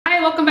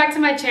Hi, welcome back to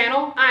my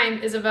channel.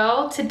 I'm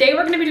Isabel. Today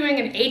we're going to be doing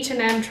an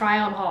H&M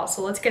try-on haul,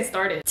 so let's get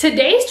started.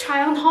 Today's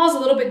try-on haul is a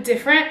little bit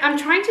different. I'm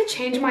trying to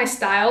change my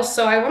style,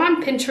 so I went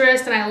on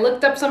Pinterest and I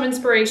looked up some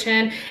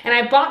inspiration and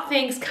I bought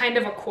things kind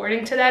of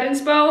according to that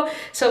inspo.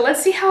 So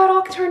let's see how it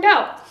all turned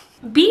out.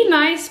 Be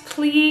nice,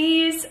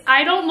 please.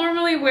 I don't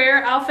normally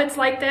wear outfits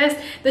like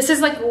this. This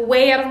is like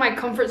way out of my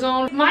comfort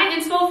zone. My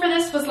inspo for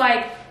this was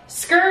like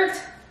skirt,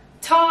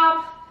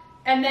 top,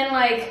 and then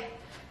like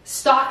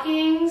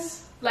stockings,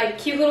 like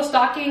cute little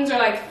stockings or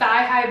like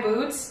thigh-high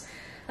boots.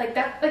 Like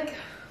that, like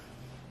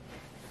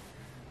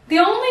the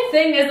only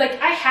thing is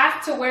like I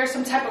have to wear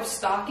some type of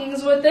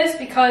stockings with this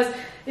because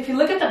if you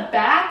look at the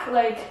back,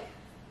 like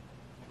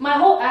my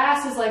whole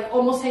ass is like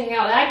almost hanging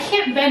out and I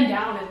can't bend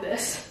down in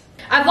this.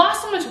 I've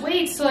lost so much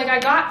weight, so like I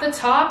got the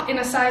top in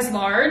a size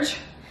large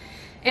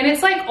and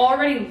it's like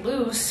already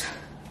loose,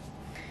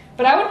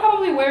 but I would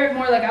probably wear it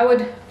more like I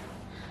would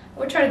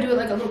try to do it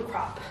like a little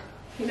crop,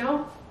 you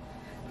know?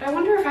 But I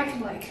wonder if I could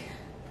like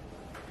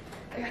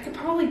I could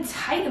probably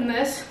tighten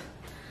this,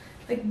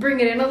 like bring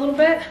it in a little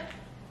bit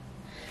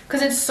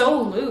because it's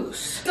so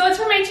loose. So it's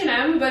from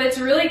H&M, but it's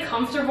really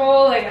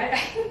comfortable, like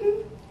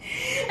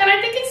and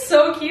I think it's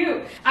so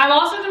cute. I'm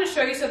also going to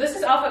show you, so this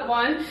is outfit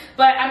one,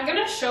 but I'm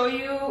going to show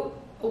you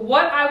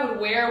what I would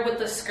wear with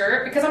the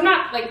skirt because I'm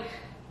not like,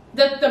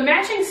 the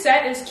matching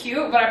set is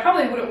cute, but I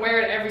probably wouldn't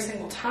wear it every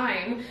single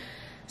time.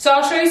 So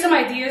I'll show you some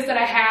ideas that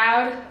I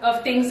have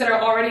of things that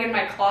are already in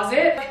my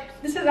closet.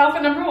 This is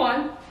outfit number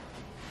one.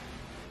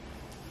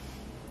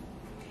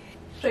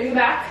 Show you the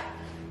back.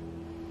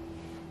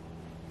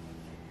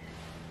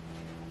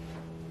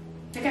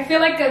 Like I feel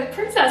like a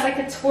princess, I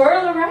could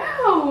twirl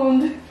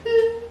around.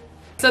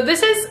 So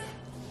this is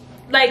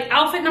like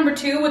outfit number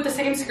two with the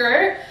same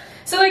skirt.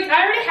 So like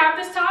I already have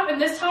this top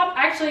and this top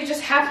actually just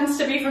happens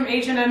to be from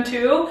H&M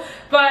too.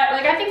 But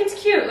like I think it's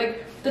cute,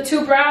 like the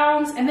two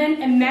browns and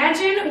then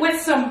imagine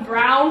with some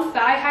brown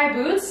thigh-high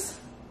boots.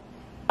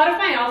 A lot of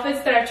my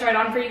outfits that I've tried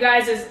on for you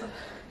guys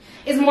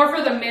is more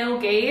for the male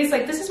gaze.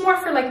 Like this is more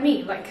for like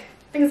me, like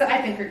things that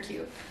I think are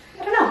cute.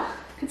 I don't know,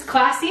 it's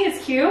classy,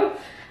 it's cute.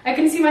 I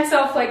can see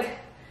myself like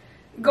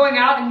going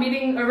out and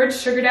meeting a rich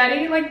sugar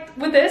daddy like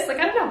with this, like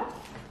I don't know.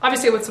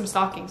 Obviously with some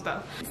stockings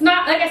though. It's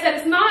not, like I said,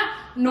 it's not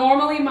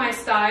normally my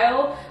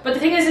style, but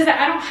the thing is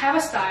that I don't have a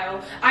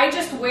style. I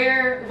just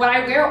wear, what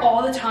I wear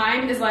all the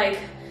time is like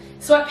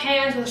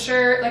sweatpants with a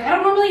shirt. Like I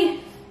don't really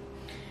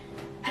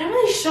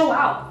show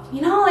out,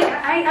 you know? Like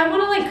I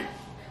wanna like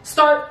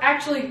start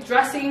actually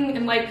dressing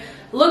and like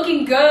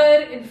looking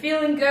good and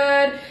feeling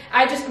good.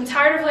 I'm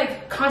tired of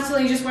like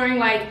constantly just wearing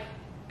like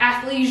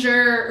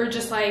athleisure or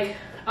just like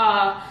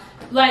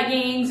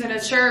leggings and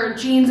a shirt or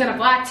jeans and a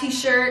black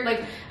t-shirt.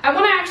 Like I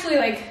want to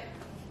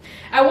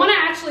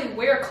actually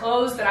wear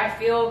clothes that I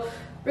feel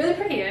really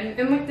pretty in,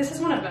 and like this is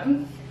one of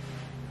them.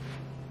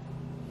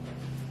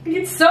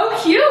 It's so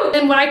cute.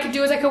 And what I could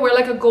do is I could wear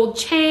like a gold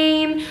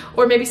chain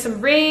or maybe some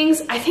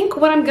rings. I think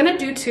what I'm gonna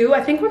do too,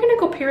 I think we're gonna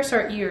go pierce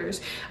our ears.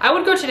 I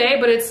would go today,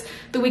 but it's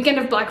the weekend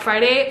of Black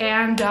Friday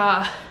and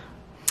I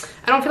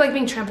don't feel like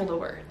being trampled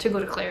over to go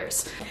to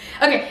Claire's.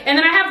 Okay, and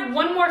then I have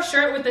one more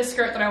shirt with this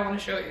skirt that I want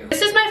to show you.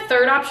 This is my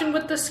third option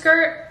with the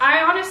skirt.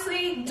 I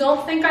honestly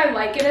don't think I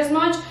like it as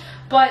much,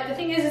 but the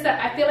thing is that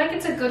I feel like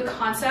it's a good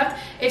concept.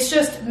 It's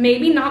just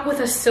maybe not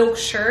with a silk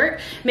shirt,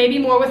 maybe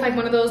more with like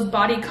one of those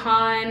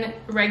bodycon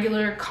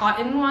regular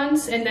cotton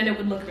ones, and then it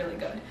would look really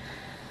good.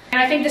 And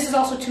I think this is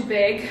also too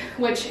big,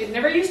 which it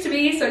never used to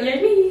be, so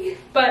yay me.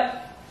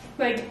 But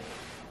like,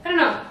 I don't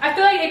know. I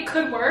feel like it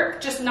could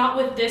work, just not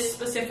with this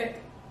specific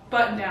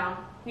button down,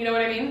 you know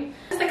what I mean?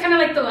 It's the kind of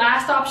like the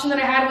last option that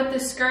I had with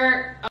this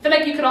skirt. I feel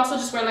like you could also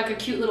just wear like a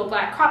cute little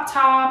black crop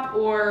top,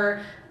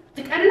 or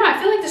like, I don't know, I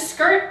feel like the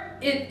skirt,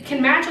 it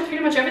can match with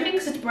pretty much everything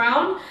because it's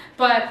brown,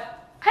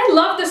 but I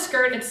love the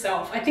skirt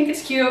itself. I think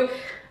it's cute.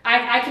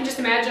 I can just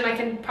imagine I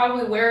can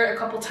probably wear it a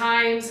couple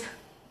times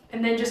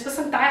and then just with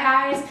some thigh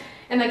highs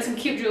and like some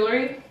cute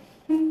jewelry.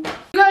 You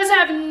guys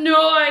have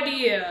no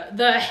idea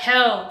the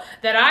hell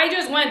that I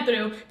just went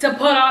through to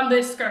put on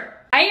this skirt.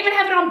 I even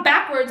have it on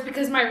backwards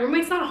because my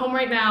roommate's not home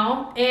right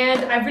now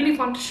and I really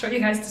want to show you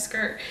guys the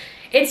skirt.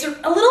 It's a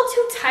little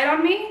too tight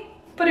on me,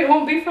 but it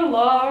won't be for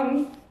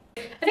long.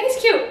 I think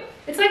it's cute.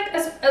 It's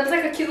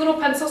like a cute little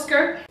pencil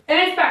skirt and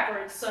it's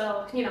backwards,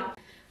 so you know.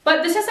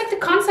 But this is like the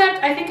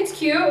concept. I think it's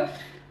cute.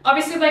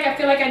 Obviously, like I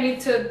feel like I need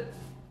to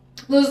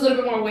lose a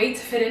little bit more weight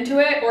to fit into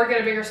it or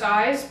get a bigger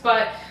size,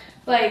 but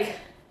like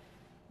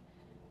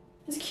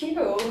it's cute.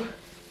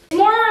 It's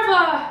more of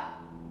a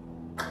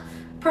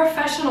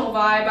professional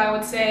vibe, I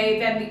would say,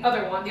 than the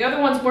other one. The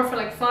other one's more for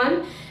like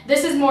fun.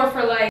 This is more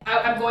for like,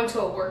 I'm going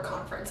to a work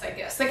conference, I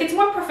guess. Like it's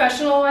more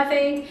professional, I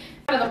think.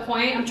 At the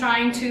point, I'm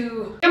turning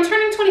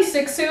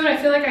 26 soon. I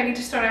feel like I need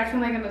to start acting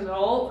like an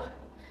adult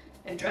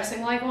and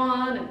dressing like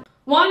one. And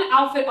one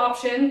outfit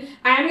option,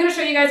 I am gonna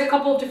show you guys a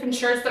couple of different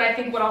shirts that I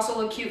think would also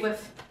look cute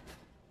with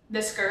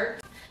this skirt.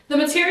 The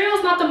material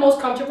is not the most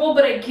comfortable,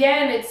 but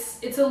again,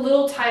 it's a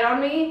little tight on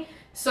me,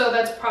 so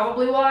that's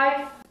probably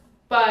why.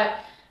 But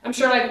I'm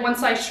sure like one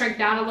size shrank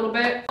down a little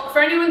bit. For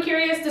anyone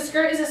curious, the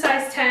skirt is a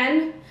size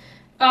 10.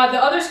 The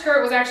other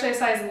skirt was actually a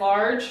size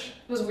large.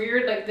 It was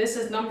weird, like this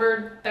is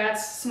numbered,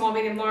 that's small,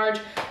 medium, large,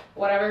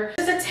 whatever.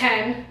 This is a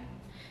 10.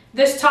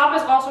 This top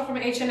is also from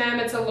H&M,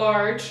 it's a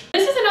large.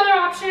 This is another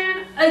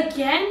option.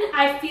 Again,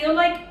 I feel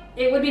like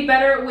it would be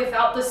better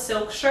without the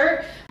silk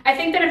shirt. I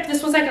think that if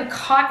this was like a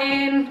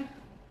cotton,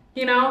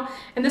 you know,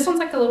 and this one's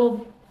like a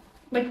little,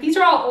 like these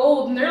are all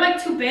old and they're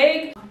like too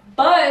big.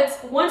 But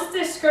once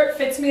this skirt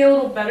fits me a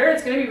little better,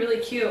 it's gonna be really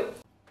cute.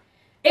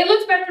 It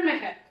looks better in my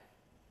head.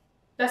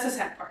 That's the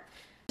sad part.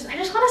 I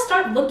just want to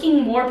start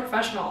looking more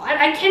professional.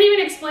 I can't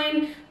even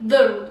explain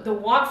the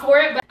want for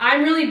it, but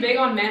I'm really big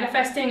on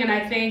manifesting, and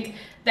I think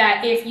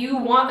that if you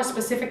want a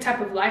specific type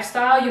of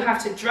lifestyle, you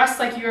have to dress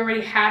like you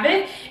already have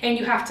it, and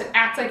you have to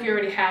act like you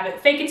already have it.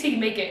 Fake it till you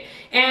make it.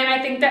 And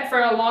I think that for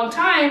a long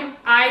time,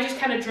 I just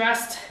kind of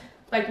dressed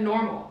like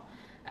normal.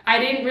 I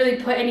didn't really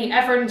put any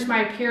effort into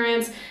my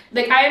appearance.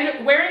 Like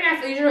wearing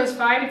athleisure is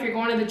fine if you're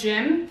going to the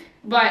gym,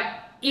 but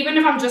even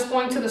if I'm just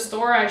going to the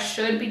store, I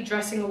should be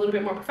dressing a little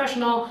bit more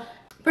professional.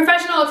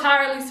 Professional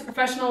attire leads to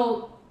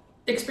professional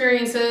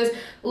experiences.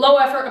 Low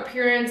effort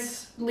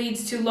appearance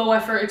leads to low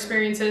effort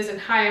experiences, and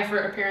high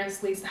effort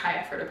appearance leads to high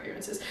effort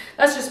appearances.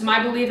 That's just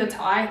my belief. That's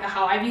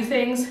how I view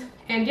things.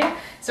 And yeah,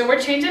 so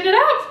we're changing it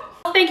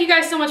up. Thank you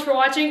guys so much for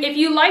watching. If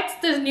you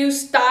liked the new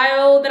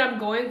style that I'm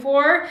going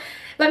for,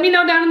 let me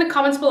know down in the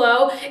comments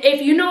below.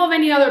 If you know of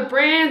any other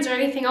brands or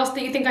anything else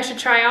that you think I should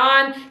try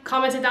on,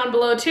 comment it down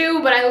below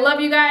too. But I love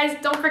you guys.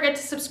 Don't forget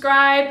to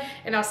subscribe,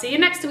 and I'll see you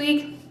next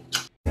week.